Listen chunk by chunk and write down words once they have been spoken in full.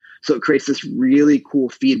So it creates this really cool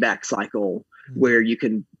feedback cycle where you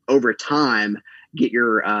can, over time, get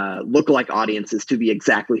your lookalike audiences to be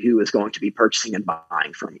exactly who is going to be purchasing and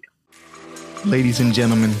buying from you. Ladies and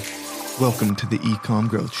gentlemen, welcome to the eCom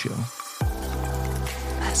Growth Show.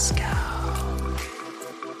 Let's go.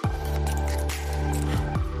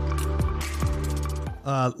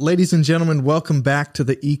 Ladies and gentlemen, welcome back to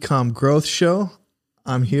the eCom Growth Show.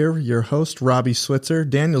 I'm here, your host, Robbie Switzer.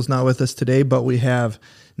 Daniel's not with us today, but we have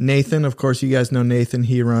Nathan. Of course, you guys know Nathan.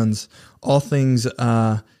 He runs all things,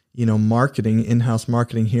 marketing, in-house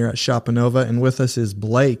marketing here at Shopanova. And with us is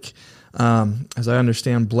Blake. As I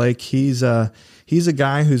understand, Blake, he's a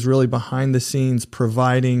guy who's really behind the scenes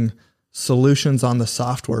providing solutions on the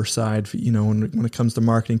software side, when it comes to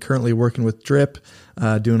marketing, currently working with Drip,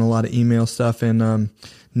 doing a lot of email stuff. And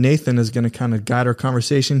Nathan is going to kind of guide our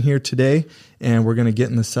conversation here today. And we're going to get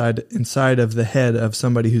inside of the head of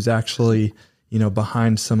somebody who's actually,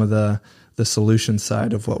 behind some of the solution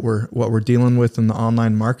side of what we're dealing with in the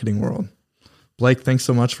online marketing world. Blake, thanks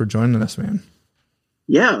so much for joining us, man.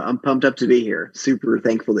 Yeah, I'm pumped up to be here. Super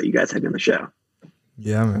thankful that you guys had me on the show.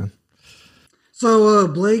 Yeah, man. So,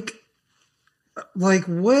 Blake, what,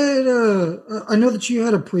 I know that you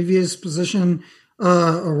had a previous position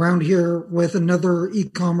around here with another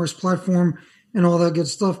e-commerce platform and all that good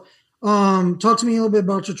stuff. Talk to me a little bit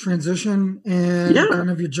about your transition and kind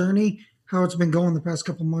of your journey, how it's been going the past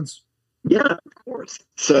couple months. Yeah, of course.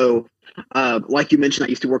 So, like you mentioned, I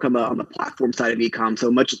used to work on the platform side of e-com,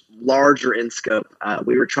 so much larger in scope.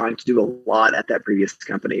 We were trying to do a lot at that previous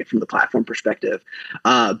company from the platform perspective,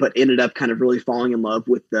 but ended up kind of really falling in love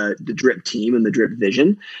with the Drip team and the Drip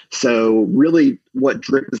vision. So really what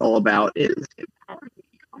Drip is all about is empowering the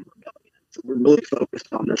e-com rebellion. So we're really focused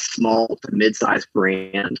on this small to mid-sized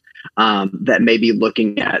brand that may be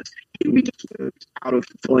looking at, we just moved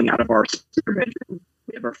filling out of our spare bedroom.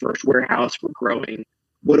 We have our first warehouse. We're growing.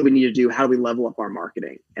 What do we need to do? How do we level up our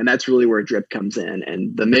marketing? And that's really where Drip comes in.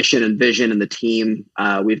 And the mission and vision and the team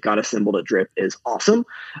we've got assembled at Drip is awesome.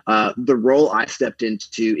 The role I stepped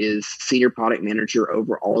into is senior product manager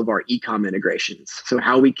over all of our e-com integrations. So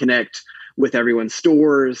how we connect with everyone's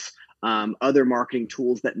stores, other marketing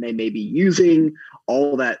tools that they may be using,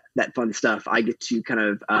 all that fun stuff. I get to kind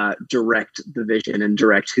of direct the vision and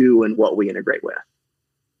direct who and what we integrate with.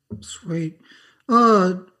 Sweet.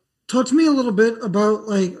 Talk to me a little bit about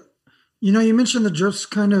you mentioned the Drip's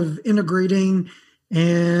kind of integrating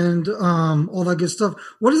and all that good stuff.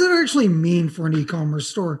 What does it actually mean for an e-commerce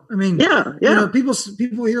store? I mean,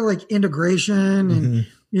 people hear like integration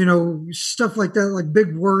and stuff like that, like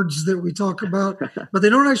big words that we talk about, but they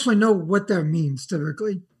don't actually know what that means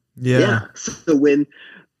typically. Yeah. So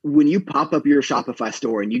when you pop up your Shopify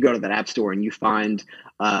store and you go to that app store and you find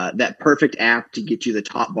that perfect app to get you the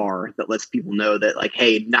top bar that lets people know that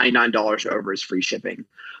hey, $99 over is free shipping.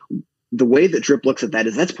 The way that Drip looks at that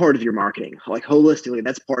is that's part of your marketing. Holistically,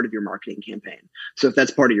 that's part of your marketing campaign. So if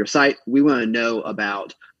that's part of your site, we want to know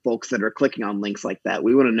about folks that are clicking on links like that.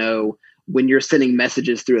 We want to know when you're sending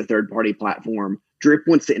messages through a third-party platform, Drip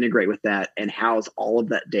wants to integrate with that and house all of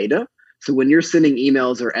that data. So when you're sending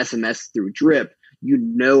emails or SMS through Drip, you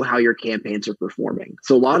know how your campaigns are performing.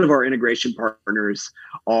 So a lot of our integration partners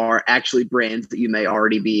are actually brands that you may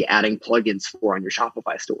already be adding plugins for on your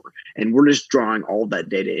Shopify store. And we're just drawing all of that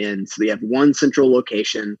data in. So you have one central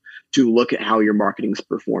location to look at how your marketing is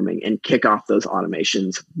performing and kick off those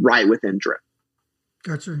automations right within Drip.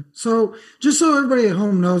 Gotcha. So just so everybody at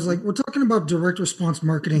home knows, we're talking about direct response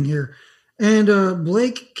marketing here. And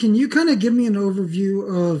Blake, can you kind of give me an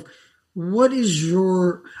overview of what is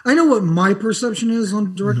I know what my perception is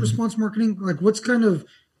on direct response marketing.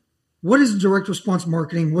 What is direct response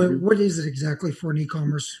marketing? What is it exactly for an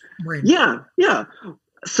e-commerce brand? Yeah.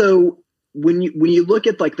 So when you look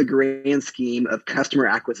at the grand scheme of customer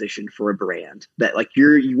acquisition for a brand, that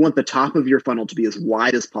you want the top of your funnel to be as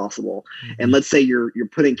wide as possible. And let's say you're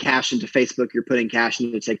putting cash into Facebook, you're putting cash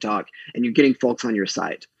into TikTok, and you're getting folks on your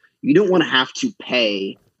site. You don't want to have to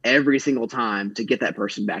pay every single time to get that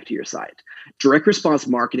person back to your site. Direct response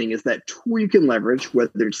marketing is that tool you can leverage,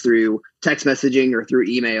 whether it's through text messaging or through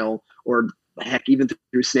email, or heck, even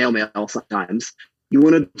through snail mail sometimes. You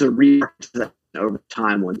want to remarket that over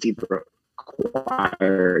time once you've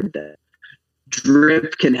acquired that.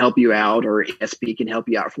 Drip can help you out, or ESP can help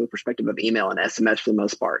you out from the perspective of email and SMS for the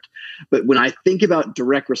most part. But when I think about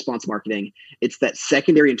direct response marketing, it's that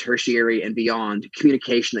secondary and tertiary and beyond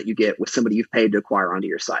communication that you get with somebody you've paid to acquire onto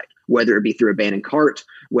your site, whether it be through abandoned cart,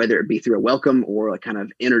 whether it be through a welcome or a kind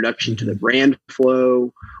of introduction to the brand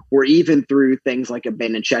flow, or even through things like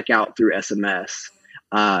abandoned checkout through SMS.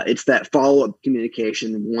 It's that follow-up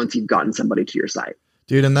communication once you've gotten somebody to your site.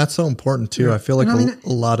 Dude, and that's so important too. Yeah. I feel like a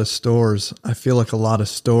lot of stores,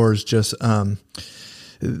 just,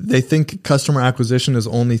 they think customer acquisition is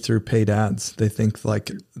only through paid ads. They think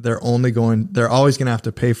like they're always going to have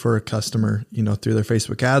to pay for a customer, through their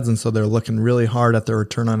Facebook ads. And so they're looking really hard at their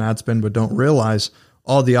return on ad spend, but don't realize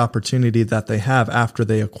all the opportunity that they have after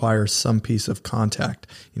they acquire some piece of contact,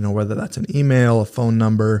 whether that's an email, a phone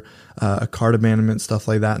number, a cart abandonment, stuff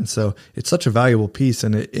like that. And so it's such a valuable piece,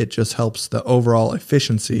 and it just helps the overall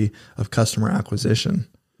efficiency of customer acquisition.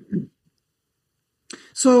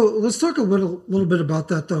 So let's talk a little bit about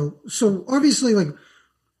that though. So obviously, like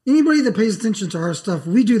anybody that pays attention to our stuff,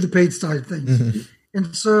 we do the paid side of things. Mm-hmm.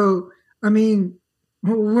 And so, I mean,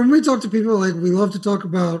 when we talk to people, like we love to talk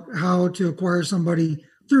about how to acquire somebody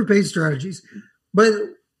through paid strategies. But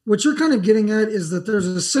what you're kind of getting at is that there's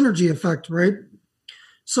a synergy effect, right?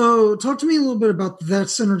 So talk to me a little bit about that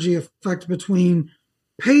synergy effect between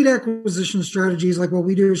paid acquisition strategies, like what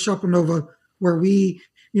we do at Shopanova, where we,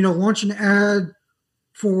 launch an ad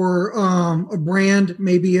for a brand.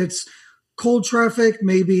 Maybe it's cold traffic,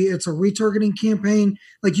 maybe it's a retargeting campaign.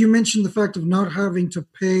 Like you mentioned, the fact of not having to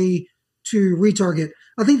pay to retarget.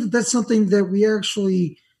 I think that that's something that we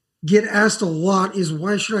actually get asked a lot is,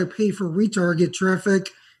 why should I pay for retarget traffic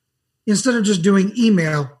instead of just doing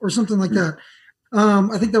email or something like that?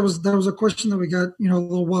 I think that was a question that we got, a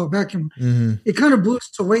little while back, and it kind of blew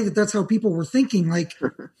us away that that's how people were thinking. Like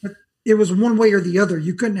it was one way or the other.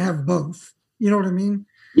 You couldn't have both. You know what I mean?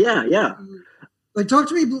 Yeah, yeah. Like, talk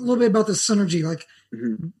to me a little bit about the synergy. Like,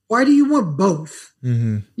 why do you want both?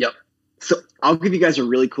 Yep. So I'll give you guys a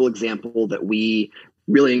really cool example that we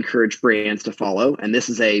really encourage brands to follow. And this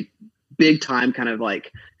is a big time kind of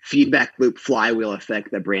like feedback loop flywheel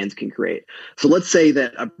effect that brands can create. So let's say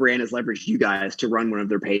that a brand has leveraged you guys to run one of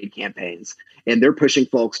their paid campaigns, and they're pushing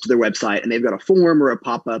folks to their website, and they've got a form or a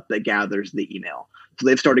pop-up that gathers the email. So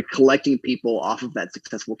they've started collecting people off of that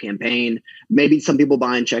successful campaign. Maybe some people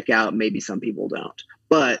buy and check out, maybe some people don't.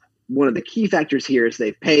 But one of the key factors here is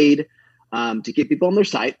they've paid to get people on their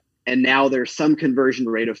site. And now there's some conversion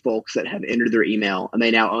rate of folks that have entered their email, and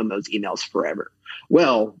they now own those emails forever.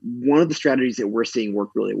 Well, one of the strategies that we're seeing work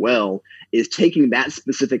really well is taking that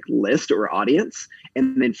specific list or audience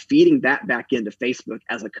and then feeding that back into Facebook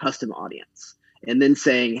as a custom audience. And then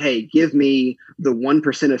saying, hey, give me the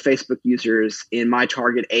 1% of Facebook users in my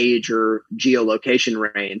target age or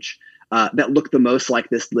geolocation range that look the most like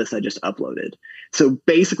this list I just uploaded. So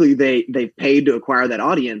basically, they've paid to acquire that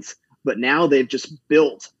audience, but now they've just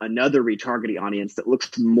built another retargeting audience that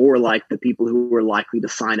looks more like the people who are likely to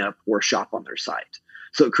sign up or shop on their site.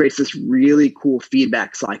 So it creates this really cool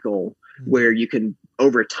feedback cycle where you can,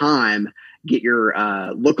 over time, get your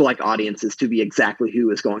lookalike audiences to be exactly who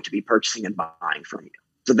is going to be purchasing and buying from you.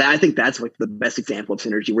 So I think that's like the best example of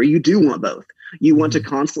synergy, where you do want both. You want to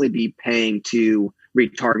constantly be paying to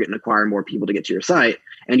retarget and acquire more people to get to your site.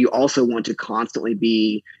 And you also want to constantly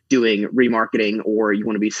be doing remarketing, or you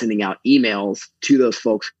want to be sending out emails to those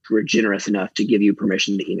folks who are generous enough to give you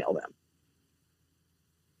permission to email them.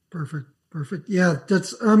 Perfect. Yeah,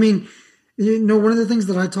 one of the things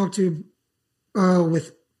that I talk to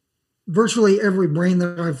with virtually every brand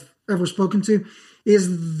that I've ever spoken to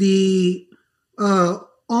is the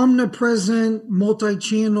omnipresent,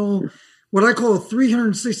 multi-channel, what I call a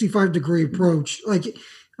 365-degree approach. Like,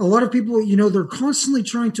 a lot of people, they're constantly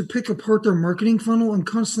trying to pick apart their marketing funnel and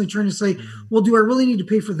constantly trying to say, well, do I really need to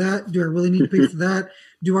pay for that? Do I really need to pay for that?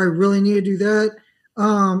 Do I really need to do that?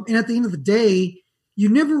 And at the end of the day, you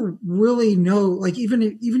never really know, like, even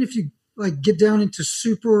if you like get down into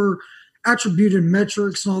super attributed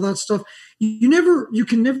metrics and all that stuff, you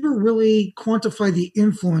can never really quantify the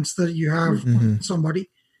influence that you have on somebody.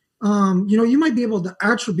 You might be able to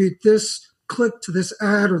attribute this click to this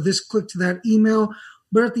ad or this click to that email,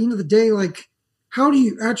 but at the end of the day, like, how do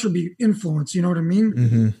you attribute influence? You know what I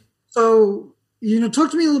mean? So,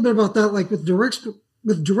 talk to me a little bit about that. Like, with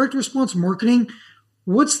direct response marketing,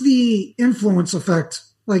 what's the influence effect?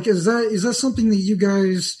 Like, is that something that you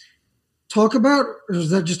guys talk about, or is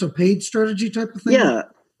that just a paid strategy type of thing? Yeah.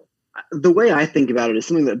 The way I think about it is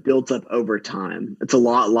something that builds up over time. It's a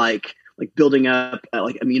lot like building up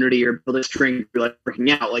like immunity or building strength, or like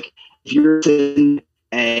working out. Like, if you're in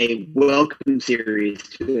a welcome series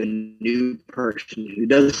to a new person who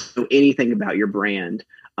doesn't know anything about your brand,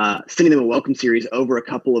 sending them a welcome series over a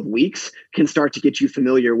couple of weeks can start to get you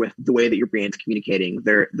familiar with the way that your brand's communicating,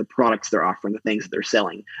 the products they're offering, the things that they're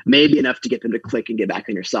selling, maybe enough to get them to click and get back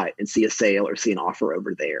on your site and see a sale or see an offer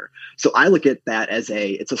over there. So I look at that as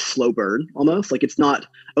it's a slow burn almost. Like, it's not,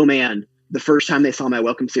 oh man, the first time they saw my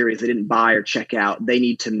welcome series, they didn't buy or check out. They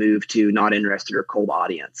need to move to not interested or cold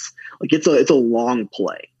audience. Like it's a long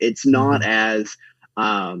play. It's not as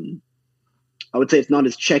I would say it's not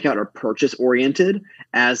as checkout or purchase oriented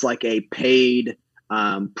as like a paid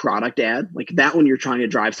product ad. Like that one, you're trying to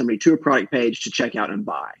drive somebody to a product page to check out and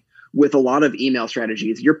buy. With a lot of email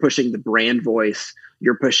strategies, you're pushing the brand voice,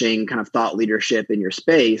 you're pushing kind of thought leadership in your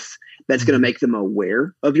space that's going to make them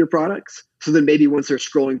aware of your products. So then maybe once they're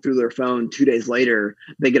scrolling through their phone 2 days later,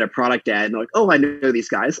 they get a product ad and they're like, oh, I know these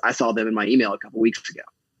guys. I saw them in my email a couple weeks ago.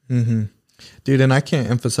 Mm-hmm. Dude, and I can't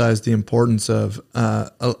emphasize the importance of,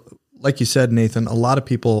 like you said, Nathan, a lot of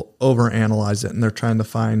people overanalyze it and they're trying to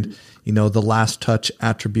find, the last touch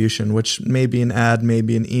attribution, which may be an ad,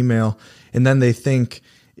 maybe an email. And then they think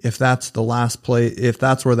if that's the last play, if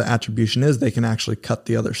that's where the attribution is, they can actually cut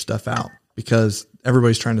the other stuff out because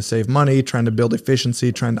everybody's trying to save money, trying to build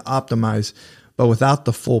efficiency, trying to optimize. But without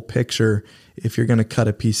the full picture, if you're going to cut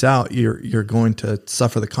a piece out, you're going to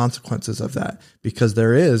suffer the consequences of that because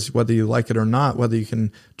there is, whether you like it or not, whether you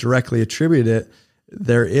can directly attribute it,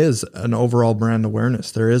 there is an overall brand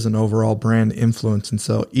awareness. There is an overall brand influence. And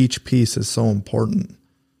so each piece is so important.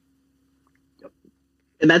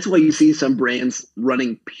 And that's why you see some brands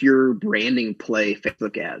running pure branding play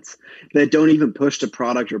Facebook ads that don't even push the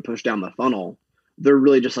product or push down the funnel. They're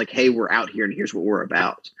really just like, hey, we're out here and here's what we're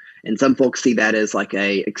about. And some folks see that as like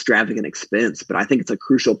a extravagant expense, but I think it's a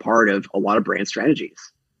crucial part of a lot of brand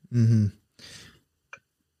strategies. Mm-hmm.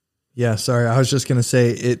 Yeah, sorry. I was just going to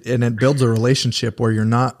say it builds a relationship where you're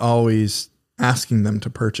not always asking them to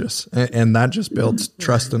purchase. And that just builds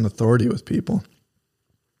trust and authority with people.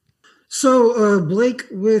 So, Blake,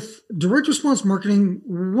 with direct response marketing,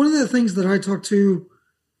 one of the things that I talk to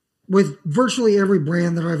with virtually every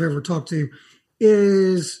brand that I've ever talked to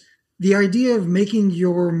is the idea of making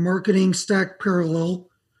your marketing stack parallel.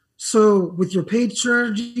 So with your paid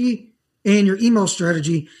strategy and your email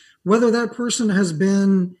strategy, whether that person has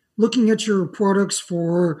been looking at your products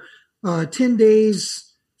for 10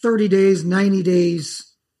 days, 30 days, 90 days,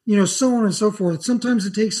 so on and so forth. Sometimes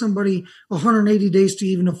it takes somebody 180 days to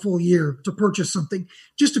even a full year to purchase something.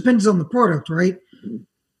 Just depends on the product, right?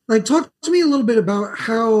 Like, talk to me a little bit about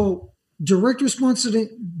how direct response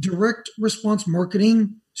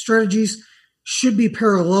marketing strategies should be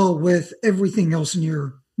parallel with everything else in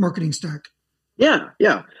your marketing stack. Yeah.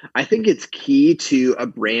 I think it's key to a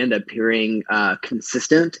brand appearing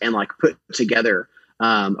consistent and like put together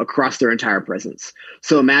across their entire presence.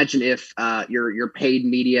 So imagine if your paid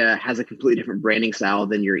media has a completely different branding style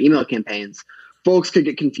than your email campaigns. Folks could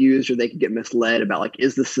get confused or they could get misled about like,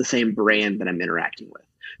 is this the same brand that I'm interacting with?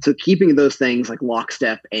 So keeping those things like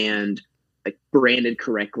lockstep and like branded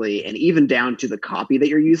correctly and even down to the copy that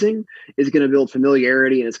you're using is going to build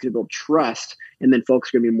familiarity and it's going to build trust. And then folks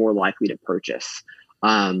are going to be more likely to purchase.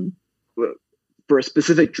 For a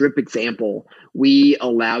specific drip example, we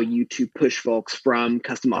allow you to push folks from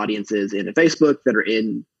custom audiences into Facebook that are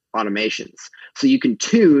in automations. So you can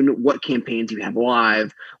tune what campaigns you have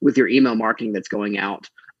live with your email marketing that's going out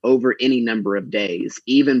over any number of days,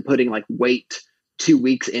 even putting like wait 2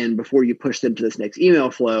 weeks in before you push them to this next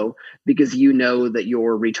email flow, because you know that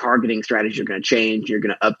your retargeting strategy are going to change. You're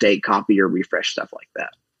going to update, copy, or refresh stuff like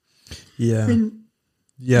that. Yeah. And,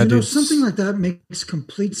 dude. Something like that makes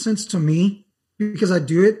complete sense to me because I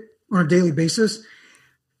do it on a daily basis.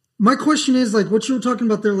 My question is like what you were talking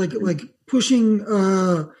about there, like pushing,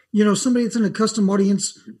 somebody that's in a custom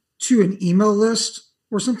audience to an email list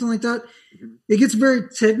or something like that. It gets very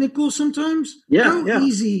technical sometimes. How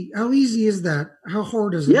easy is that? How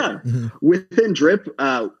hard is it? Yeah. Mm-hmm. Within Drip,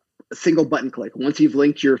 a single button click. Once you've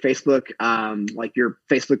linked your Facebook, like your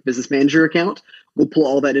Facebook Business Manager account, we'll pull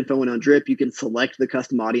all that info in on Drip. You can select the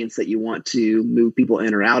custom audience that you want to move people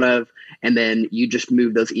in or out of, and then you just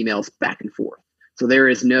move those emails back and forth. So there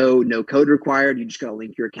is no code required. You just got to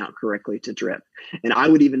link your account correctly to Drip. And I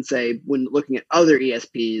would even say when looking at other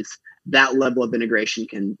ESPs, that level of integration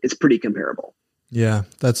is pretty comparable. Yeah,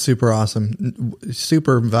 that's super awesome.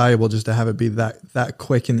 Super valuable just to have it be that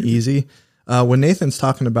quick and easy. When Nathan's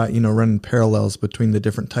talking about, running parallels between the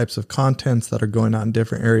different types of contents that are going on in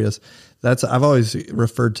different areas, I've always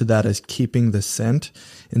referred to that as keeping the scent.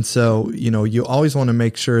 And so, you always want to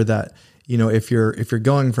make sure that, if you're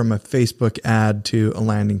going from a Facebook ad to a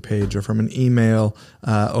landing page or from an email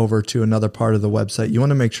over to another part of the website, you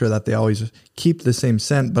want to make sure that they always keep the same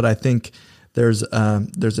scent. But I think there's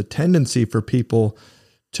a tendency for people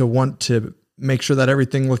to want to make sure that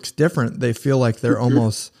everything looks different. They feel like they're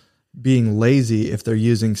almost being lazy if they're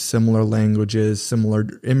using similar languages, similar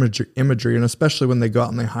imagery, and especially when they go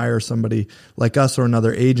out and they hire somebody like us or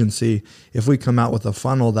another agency. If we come out with a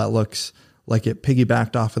funnel that looks like it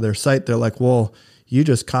piggybacked off of their site. They're like, well, you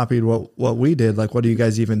just copied what we did. Like, what are you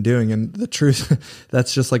guys even doing? And the truth,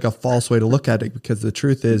 that's just like a false way to look at it, because the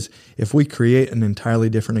truth is, if we create an entirely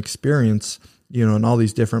different experience, you know, in all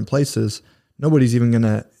these different places, nobody's even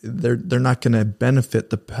they're not gonna benefit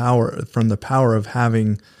the power of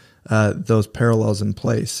having those parallels in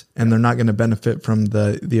place, and they're not going to benefit from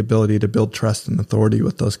the ability to build trust and authority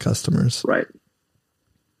with those customers.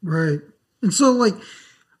 Right. And so, like,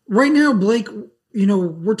 right now, Blake, you know,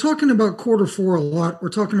 we're talking about Q4 a lot. We're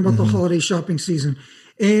talking about the holiday shopping season.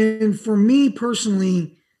 And for me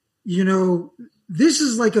personally, you know, this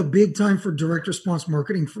is like a big time for direct response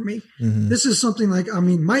marketing for me. This is something like, I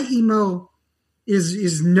mean, my email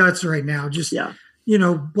is nuts right now. Just, you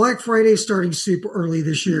know, Black Friday starting super early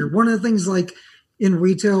this year. One of the things, like in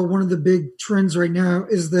retail, one of the big trends right now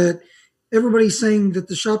is that everybody's saying that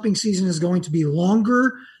the shopping season is going to be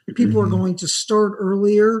longer. People are going to start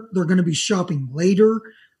earlier. They're going to be shopping later.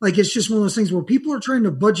 Like, it's just one of those things where people are trying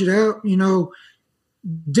to budget out, you know,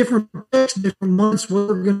 different months, what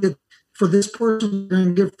we're going to get for this person, we're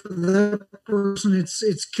going to get for that person.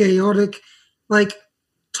 It's chaotic. Like,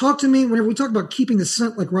 talk to me whenever we talk about keeping the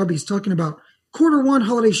scent, like Robbie's talking about. Q1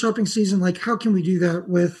 holiday shopping season, like, how can we do that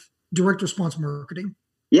with direct response marketing?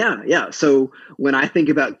 Yeah. So when I think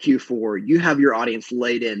about Q4, you have your audience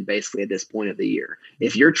laid in basically at this point of the year.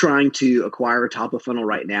 If you're trying to acquire a top of funnel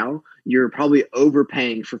right now, you're probably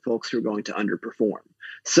overpaying for folks who are going to underperform.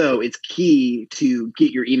 So it's key to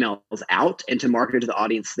get your emails out and to market to the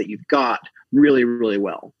audience that you've got really, really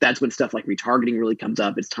well. That's when stuff like retargeting really comes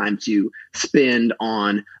up. It's time to spend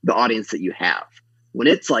on the audience that you have. When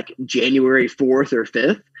it's like January 4th or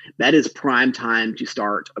 5th, that is prime time to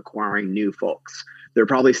start acquiring new folks. They're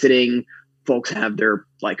probably folks have their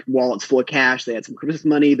like wallets full of cash. They had some Christmas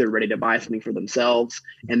money. They're ready to buy something for themselves.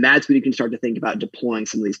 And that's when you can start to think about deploying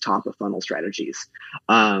some of these top of funnel strategies.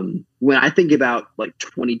 When I think about like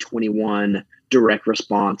 2021 direct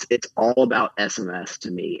response, it's all about SMS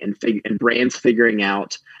to me, and brands figuring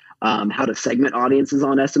out how to segment audiences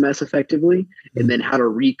on SMS effectively, and then how to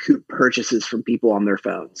recoup purchases from people on their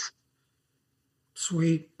phones.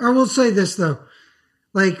 Sweet. I will say this though.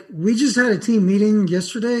 Like, we just had a team meeting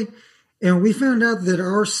yesterday, and we found out that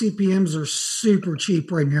our CPMs are super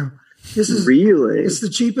cheap right now. This is really, it's the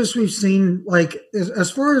cheapest we've seen. Like,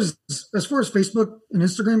 as far as Facebook and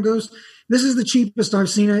Instagram goes, this is the cheapest I've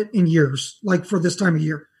seen it in years. Like, for this time of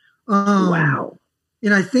year. Wow.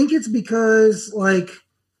 And I think it's because, like,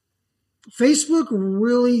 Facebook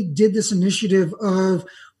really did this initiative of,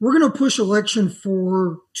 we're going to push election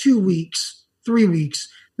for 2 weeks, 3 weeks.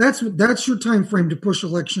 That's your time frame to push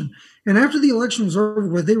election. And after the election was over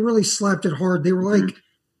with, they really slapped it hard. They were like,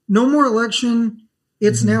 no more election.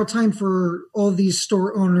 It's now time for all these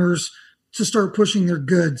store owners to start pushing their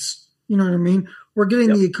goods. You know what I mean? We're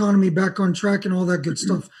getting the economy back on track and all that good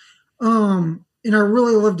stuff. And I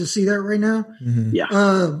really love to see that right now.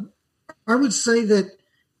 I would say that,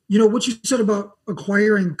 you know, what you said about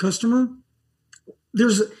acquiring customer,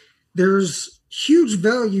 there's huge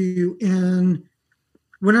value in,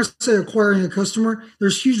 when I say acquiring a customer,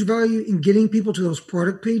 there's huge value in getting people to those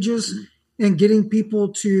product pages and getting people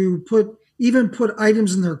to put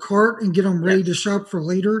items in their cart and get them ready to shop for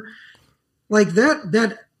later. Like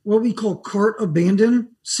that what we call cart abandon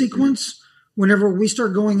sequence, whenever we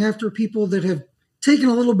start going after people that have taken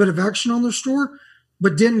a little bit of action on their store,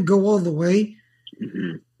 but didn't go all the way.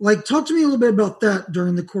 Like, talk to me a little bit about that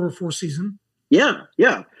during the Q4 season. Yeah.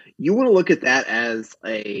 You want to look at that as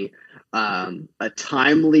a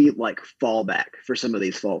timely like fallback for some of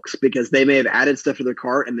these folks, because they may have added stuff to their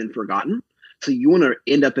cart and then forgotten. So you want to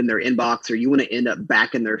end up in their inbox, or you want to end up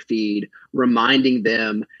back in their feed, reminding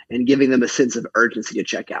them and giving them a sense of urgency to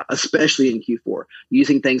check out, especially in Q4,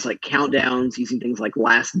 using things like countdowns, using things like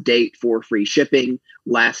last date for free shipping,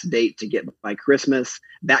 last date to get by Christmas.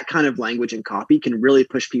 That kind of language and copy can really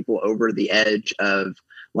push people over the edge of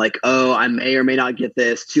like, oh, I may or may not get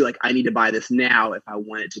this, to like, I need to buy this now if I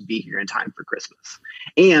want it to be here in time for Christmas.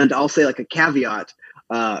 And I'll say like a caveat,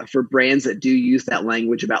 for brands that do use that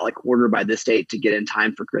language about like order by this date to get in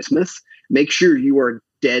time for Christmas, make sure you are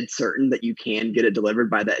dead certain that you can get it delivered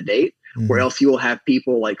by that date, or else you will have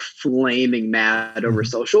people like flaming mad over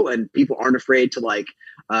social, and people aren't afraid to like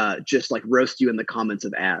just like roast you in the comments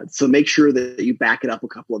of ads. So make sure that you back it up a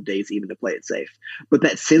couple of days even to play it safe. But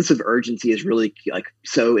that sense of urgency is really like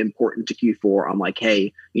so important to Q4. I'm like,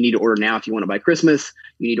 hey, you need to order now if you want to buy Christmas.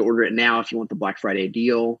 You need to order it now if you want the Black Friday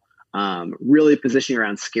deal. Really positioning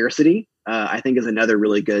around scarcity, I think, is another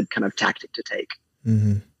really good kind of tactic to take.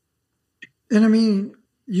 And I mean,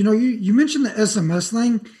 you know, you mentioned the SMS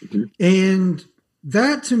thing, and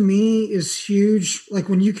that to me is huge. Like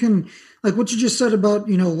when you can, like what you just said about,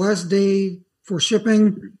 last day for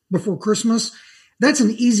shipping before Christmas, that's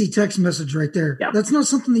an easy text message right there. Yeah. That's not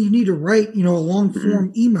something that you need to write, a long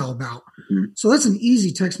form email about. So that's an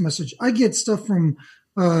easy text message. I get stuff from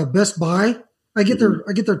Best Buy. I get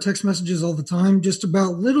their text messages all the time, just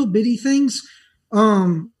about little bitty things.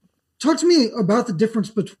 Talk to me about the difference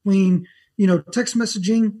between, text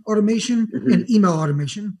messaging automation and email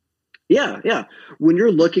automation. Yeah. When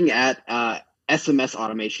you're looking at SMS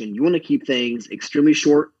automation, you want to keep things extremely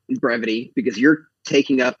short and brevity because you're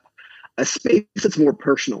taking up a space that's more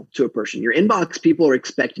personal to a person. Your inbox, people are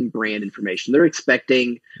expecting brand information. They're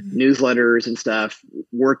expecting newsletters and stuff,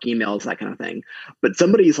 work emails, that kind of thing. But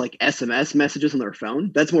somebody's like SMS messages on their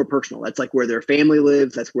phone, that's more personal. That's like where their family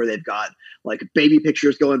lives. That's where they've got like baby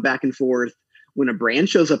pictures going back and forth. When a brand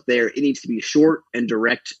shows up there, it needs to be short and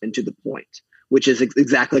direct and to the point, which is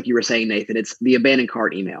exactly like you were saying, Nathan. It's the abandoned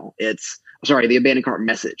cart email. The abandoned cart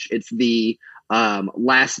message. It's the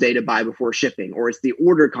last day to buy before shipping, or it's the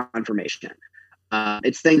order confirmation.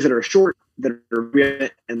 It's things that are short, that are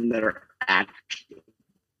written, and that are actionable.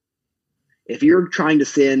 If you're trying to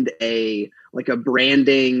send a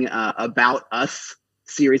branding about us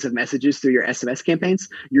series of messages through your SMS campaigns,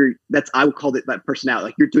 I would call it that person out.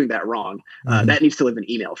 Like you're doing that wrong. That needs to live in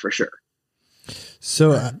email for sure.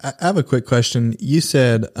 So I have a quick question. You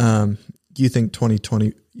said you think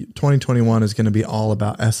 2021 is going to be all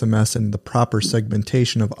about SMS and the proper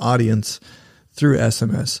segmentation of audience through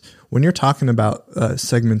SMS. When you're talking about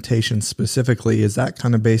segmentation specifically, is that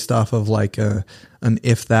kind of based off of like an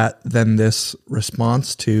if that, then this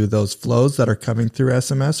response to those flows that are coming through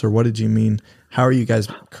SMS? Or what did you mean? How are you guys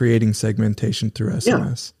creating segmentation through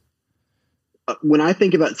SMS? Yeah. When I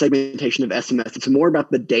think about segmentation of SMS, it's more about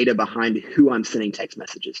the data behind who I'm sending text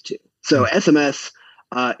messages to. So SMS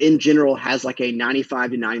in general has like a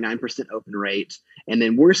 95 to 99% open rate. And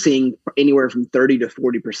then we're seeing anywhere from 30 to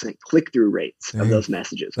 40% click-through rates of those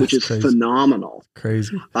messages, which is crazy. Phenomenal.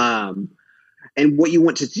 Crazy. And what you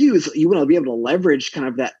want to do is you want to be able to leverage kind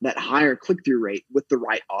of that higher click-through rate with the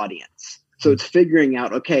right audience. So it's figuring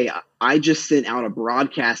out, okay, I just sent out a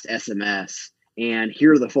broadcast SMS and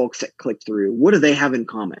here are the folks that clicked through. What do they have in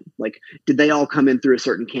common? Like, did they all come in through a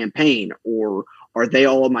certain campaign, or are they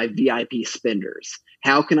all of my VIP spenders?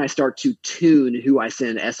 How can I start to tune who I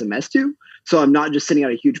send SMS to? So I'm not just sending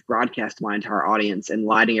out a huge broadcast to my entire audience and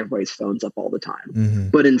lighting everybody's phones up all the time,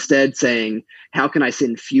 but instead saying, how can I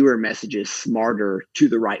send fewer messages smarter to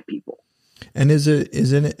the right people? And is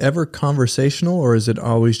it ever conversational, or is it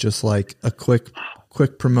always just like a quick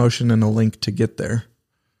promotion and a link to get there?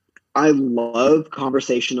 I love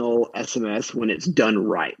conversational SMS when it's done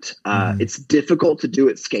right. It's difficult to do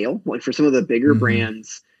at scale. Like for some of the bigger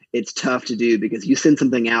brands, it's tough to do because you send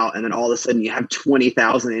something out and then all of a sudden you have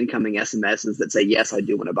 20,000 incoming SMSs that say, yes, I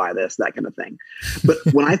do want to buy this, that kind of thing. But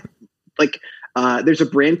when there's a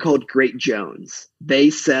brand called Great Jones. They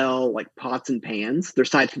sell like pots and pans. Their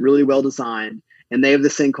site's really well designed, and they have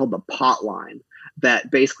this thing called the pot line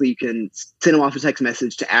that basically you can send them off a text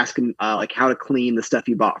message to ask them like how to clean the stuff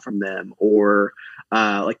you bought from them, or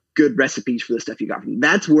like good recipes for the stuff you got from them.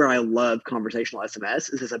 That's where I love conversational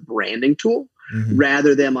SMS is as a branding tool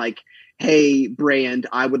rather than like, hey, brand,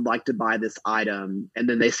 I would like to buy this item. And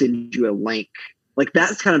then they send you a link. Like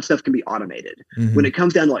that kind of stuff can be automated. When it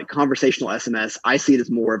comes down to like conversational SMS, I see it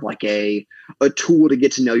as more of like a tool to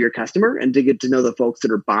get to know your customer and to get to know the folks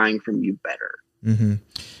that are buying from you better. And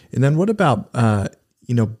then what about,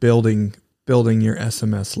 building your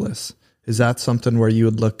SMS lists? Is that something where you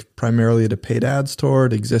would look primarily at a paid ads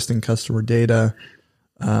toward existing customer data?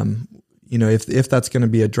 If that's going to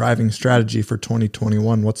be a driving strategy for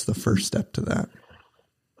 2021, what's the first step to that?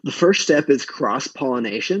 The first step is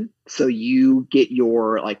cross-pollination. So you get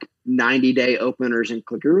your like 90-day openers and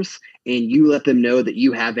clickers, and you let them know that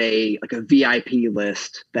you have a VIP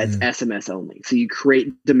list that's SMS only. So you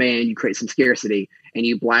create demand, you create some scarcity, and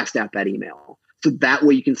you blast out that email. So that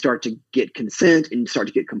way you can start to get consent and start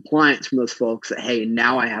to get compliance from those folks that, hey,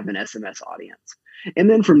 now I have an SMS audience. And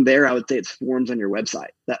then from there, I would say it's forms on your website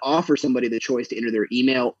that offer somebody the choice to enter their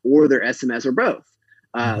email or their SMS or both.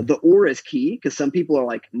 The or is key because some people are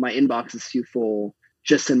like, my inbox is too full,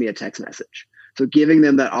 just send me a text message. So giving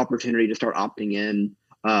them that opportunity to start opting in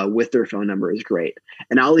with their phone number is great.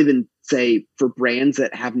 And I'll even say for brands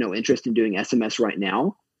that have no interest in doing SMS right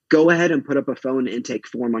now, go ahead and put up a phone intake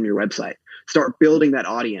form on your website. Start building that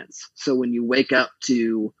audience. So when you wake up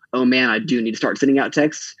to oh man, I do need to start sending out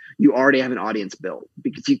texts, you already have an audience built,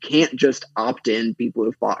 because you can't just opt in people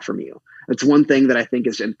who've bought from you. That's one thing that I think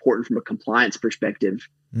is important from a compliance perspective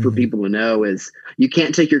for people to know is you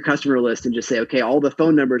can't take your customer list and just say, okay, all the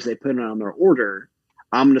phone numbers they put on their order,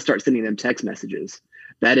 I'm going to start sending them text messages.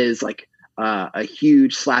 That is like a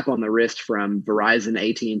huge slap on the wrist from Verizon,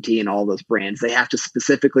 AT&T, and all those brands. They have to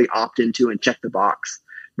specifically opt into and check the box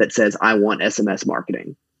that says, I want SMS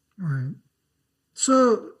marketing. All right.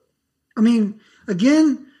 So, I mean,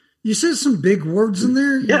 again, you said some big words in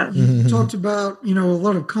there. Yeah. You talked about, a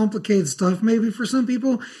lot of complicated stuff maybe for some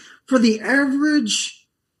people. For the average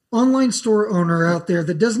online store owner out there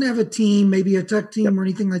that doesn't have a team, maybe a tech team or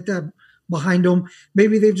anything like that behind them,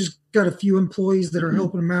 maybe they've just got a few employees that are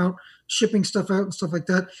helping them out, shipping stuff out and stuff like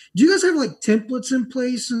that. Do you guys have like templates in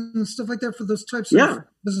place and stuff like that for those types of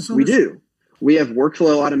business owners? We do. We have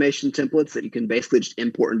workflow automation templates that you can basically just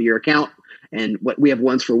import into your account. And we have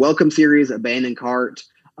ones for welcome series, abandoned cart,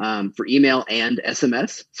 for email and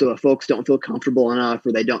SMS. So if folks don't feel comfortable enough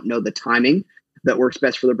or they don't know the timing that works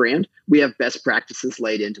best for the brand, we have best practices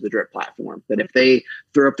laid into the Drip platform that if they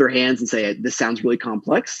throw up their hands and say, this sounds really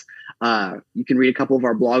complex, you can read a couple of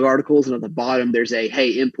our blog articles, and at the bottom, there's a,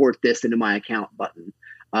 hey, import this into my account button,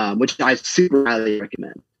 which I super highly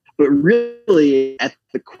recommend. But really, at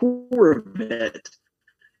the core of it,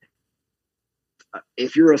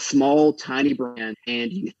 if you're a small, tiny brand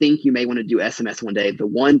and you think you may want to do SMS one day, the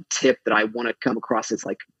one tip that I want to come across as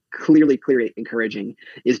like clearly encouraging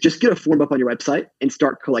is just get a form up on your website and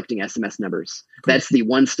start collecting SMS numbers. That's the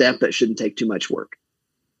one step that shouldn't take too much work.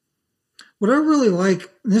 What I really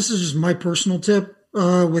like, and this is just my personal tip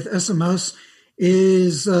with SMS,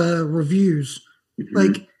 is reviews.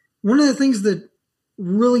 Like one of the things that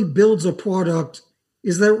really builds a product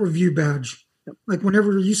is that review badge. Like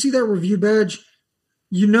whenever you see that review badge,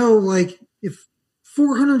 like if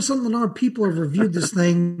 400 something odd people have reviewed this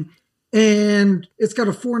thing and it's got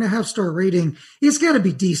a 4.5 star rating, it's got to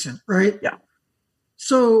be decent, right? Yeah.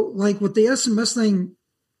 So like with the SMS thing,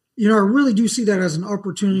 I really do see that as an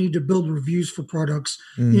opportunity to build reviews for products.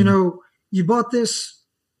 You bought this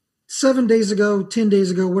 7 days ago, 10 days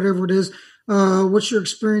ago, whatever it is. What's your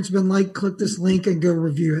experience been like? Click this link and go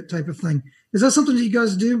review it type of thing. Is that something that you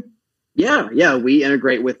guys do? Yeah. We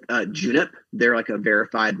integrate with Junip. They're like a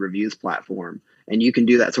verified reviews platform. And you can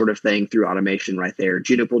do that sort of thing through automation right there.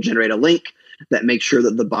 Junip will generate a link that makes sure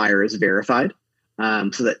that the buyer is verified,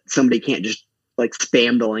 so that somebody can't just like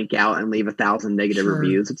spam the link out and leave 1,000 negative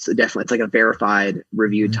reviews. It's like a verified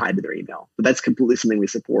review tied to their email. But that's completely something we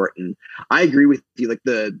support. And I agree with you. Like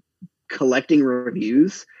the collecting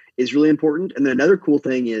reviews is really important. And then another cool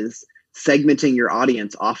thing is segmenting your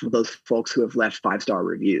audience off of those folks who have left 5-star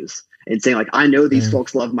reviews and saying like, I know these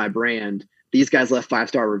folks love my brand. These guys left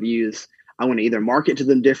 5-star reviews. I want to either market to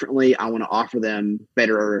them differently. I want to offer them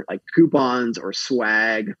better like coupons or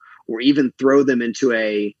swag, or even throw them into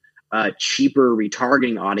a cheaper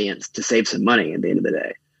retargeting audience to save some money at the end of the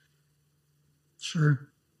day. Sure.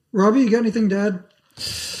 Robbie, you got anything to add?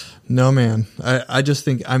 No, man. I just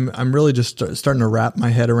think I'm really just starting to wrap my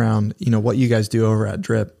head around, what you guys do over at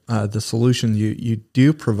Drip, the solution you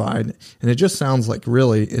do provide. And it just sounds like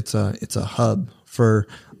really it's a hub for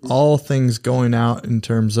all things going out in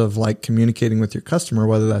terms of like communicating with your customer,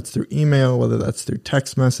 whether that's through email, whether that's through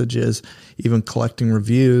text messages, even collecting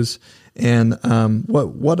reviews. And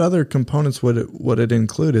what other components would it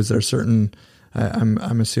include? Is there certain,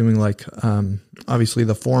 I'm assuming like obviously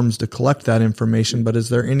the forms to collect that information, but is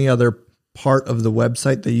there any other part of the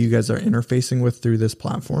website that you guys are interfacing with through this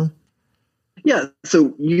platform? Yeah,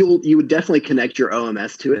 so you would definitely connect your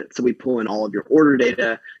OMS to it. So we pull in all of your order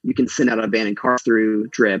data. You can send out abandoned carts through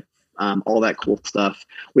Drip, all that cool stuff.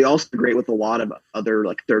 We also integrate with a lot of other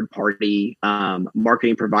like third-party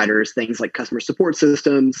marketing providers, things like customer support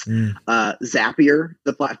systems. Zapier,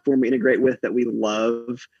 the platform we integrate with that we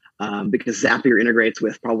love, because Zapier integrates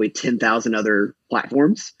with probably 10,000 other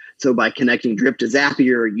platforms. So by connecting Drip to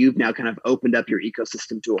Zapier, you've now kind of opened up your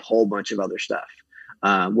ecosystem to a whole bunch of other stuff.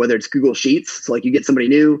 Whether it's Google Sheets, so like you get somebody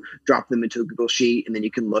new, drop them into a Google Sheet, and then you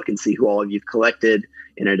can look and see who all of you've collected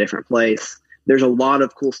in a different place. There's a lot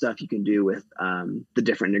of cool stuff you can do with the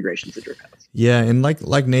different integrations that Drip has. Yeah, and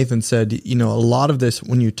like Nathan said, a lot of this,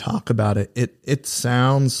 when you talk about it, it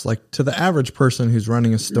sounds like to the average person who's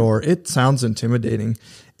running a store, it sounds intimidating.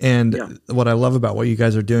 And what I love about what you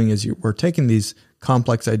guys are doing is we're taking these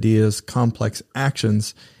complex ideas, complex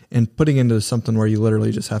actions, and putting into something where you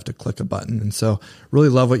literally just have to click a button. And so really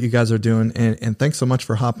love what you guys are doing. And thanks so much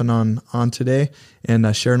for hopping on today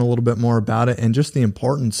and sharing a little bit more about it and just the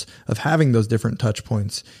importance of having those different touch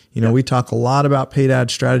points. We talk a lot about paid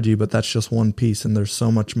ad strategy, but that's just one piece, and there's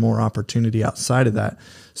so much more opportunity outside of that.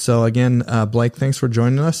 So again, Blake, thanks for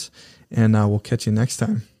joining us, and we'll catch you next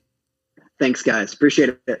time. Thanks, guys.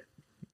 Appreciate it.